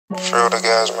Free all the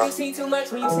guys, man. Free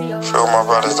all my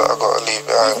brothers that I gotta leave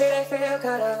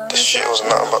behind. This shit was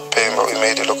nothing but pain, but we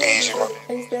made it look easy, man.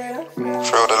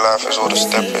 Free all the lifers, all the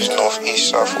steppers, north,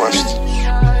 east, south, west.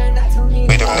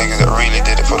 We them niggas that really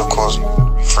did it for the cause.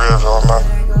 Free everyone, man.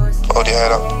 Hold your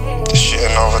head up. This shit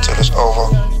ain't over till it's over.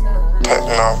 Pet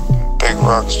now. Big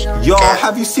rocks. Yo,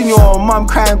 have you seen your mum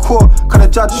crying court? Cause the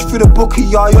judges through the book of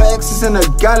y'all. Your ex is in the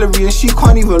gallery and she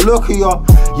can't even look at y'all.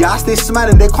 Yeah, I stay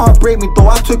smiling, they can't break me though.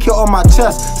 I took it on my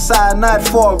chest. Cyanide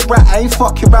for a rat, I ain't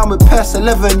fucking around with pests.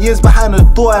 11 years behind the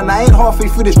door and I ain't halfway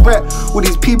through this rep. With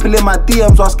these people in my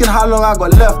DMs asking how long I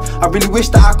got left. I really wish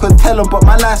that I could tell them, but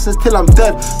my license till I'm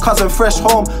dead. Cousin fresh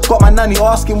home, got my nanny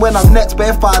asking when I'm next.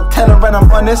 But if I tell her and I'm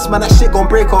honest, man, that shit gon'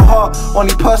 break her heart.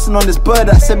 Only person on this bird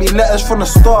that sent me letters from the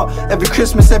start. Every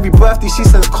Christmas, every birthday, she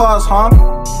sends cars, huh?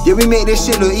 Yeah, we make this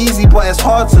shit look easy, but it's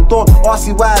hard, so don't ask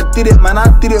me why I did it, man.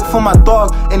 I did it for my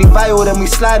dog. Any viral, then we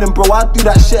sliding, bro. I do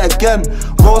that shit again.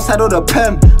 Rose had all the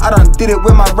pen. I done did it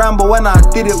with my Rambo when I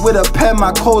did it with a pen.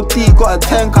 My code D got a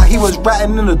 10, cause he was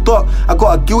writing in the dock. I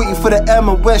got a guilty for the M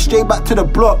and went straight back to the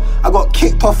block. I got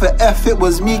kicked off at F, it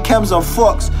was me, Chems and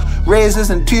Fox. Razors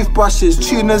and toothbrushes,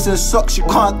 tuners and socks. You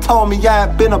can't tell me I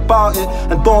ain't been about it.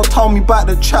 And don't tell me about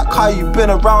the track, how you been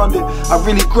around it. I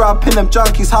really grew up in them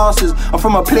junkies' houses. I'm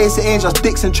from a place that ain't just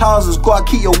dicks and trousers. Gotta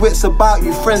keep your wits about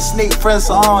you. Friends snake friends,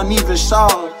 so I don't even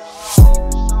shout.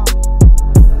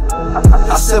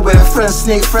 I said we're friends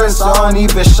snake friends, so I don't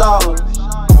even shout.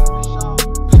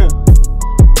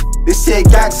 They say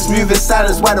gangsters moving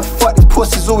silence, why the fuck these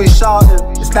pussies always shouting?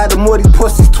 It's like the more these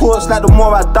pussies talk, it's like the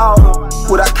more I doubt them.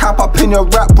 With that cap up in your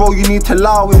rap, bro, you need to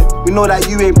allow it. We know that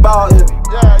you ain't bout it.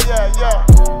 Yeah.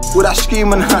 With that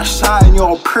screaming and shouting,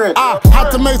 you're a prick. I had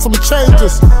to make some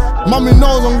changes. Mommy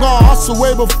knows I'm gonna hustle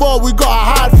way before we gotta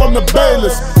hide from the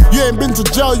bailiffs. You ain't been to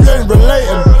jail, you ain't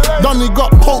relating. Donnie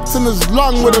got poked in his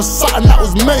lung with a something that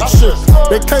was makeshift.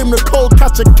 They claim the code,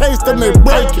 catch a case, then they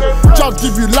break it. Judge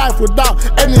give you life without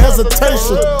any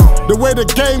hesitation. The way the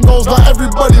game goes, not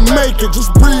everybody make it.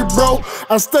 Just breathe, bro,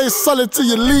 and stay solid till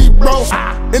you leave, bro.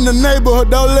 In the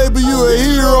neighborhood, they'll label you a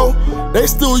hero. They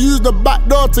still use the back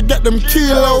door to get them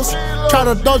kilos. Try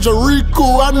to dodge a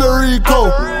Rico and the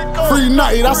Rico. Free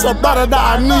nutty, that's a brother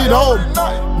that I need home.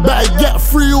 Better get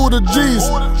free all the G's.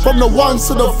 From the ones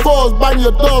to the fours, bang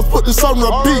your doors, put this on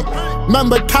repeat.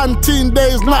 Remember canteen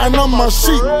days, nothing on my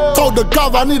sheet. Told the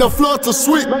gov I need a floor to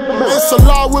sweep. It's a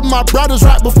law with my brothers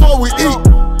right before we eat.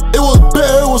 It was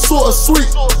bitter, it was sort of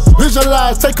sweet.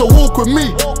 Visualize, take a walk with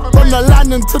me. From the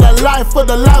landing to the life of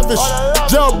the lavish.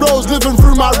 Jail bros living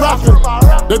through my rapping.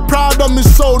 They proud of me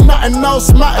so nothing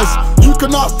else matters. You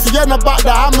can ask Tien about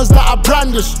the hammers that I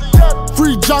brandish.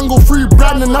 Free jungle, free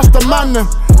Brandon, that's the man then.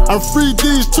 And free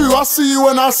these too, I see you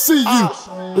when I see you.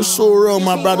 It's so real,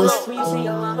 my brothers.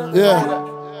 Yeah,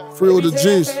 free all the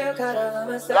G's.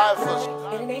 Lifers,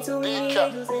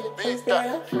 decap, beat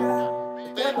that.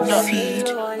 Feed,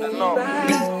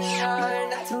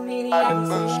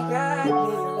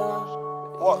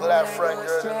 Woklife friend,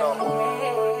 you already know.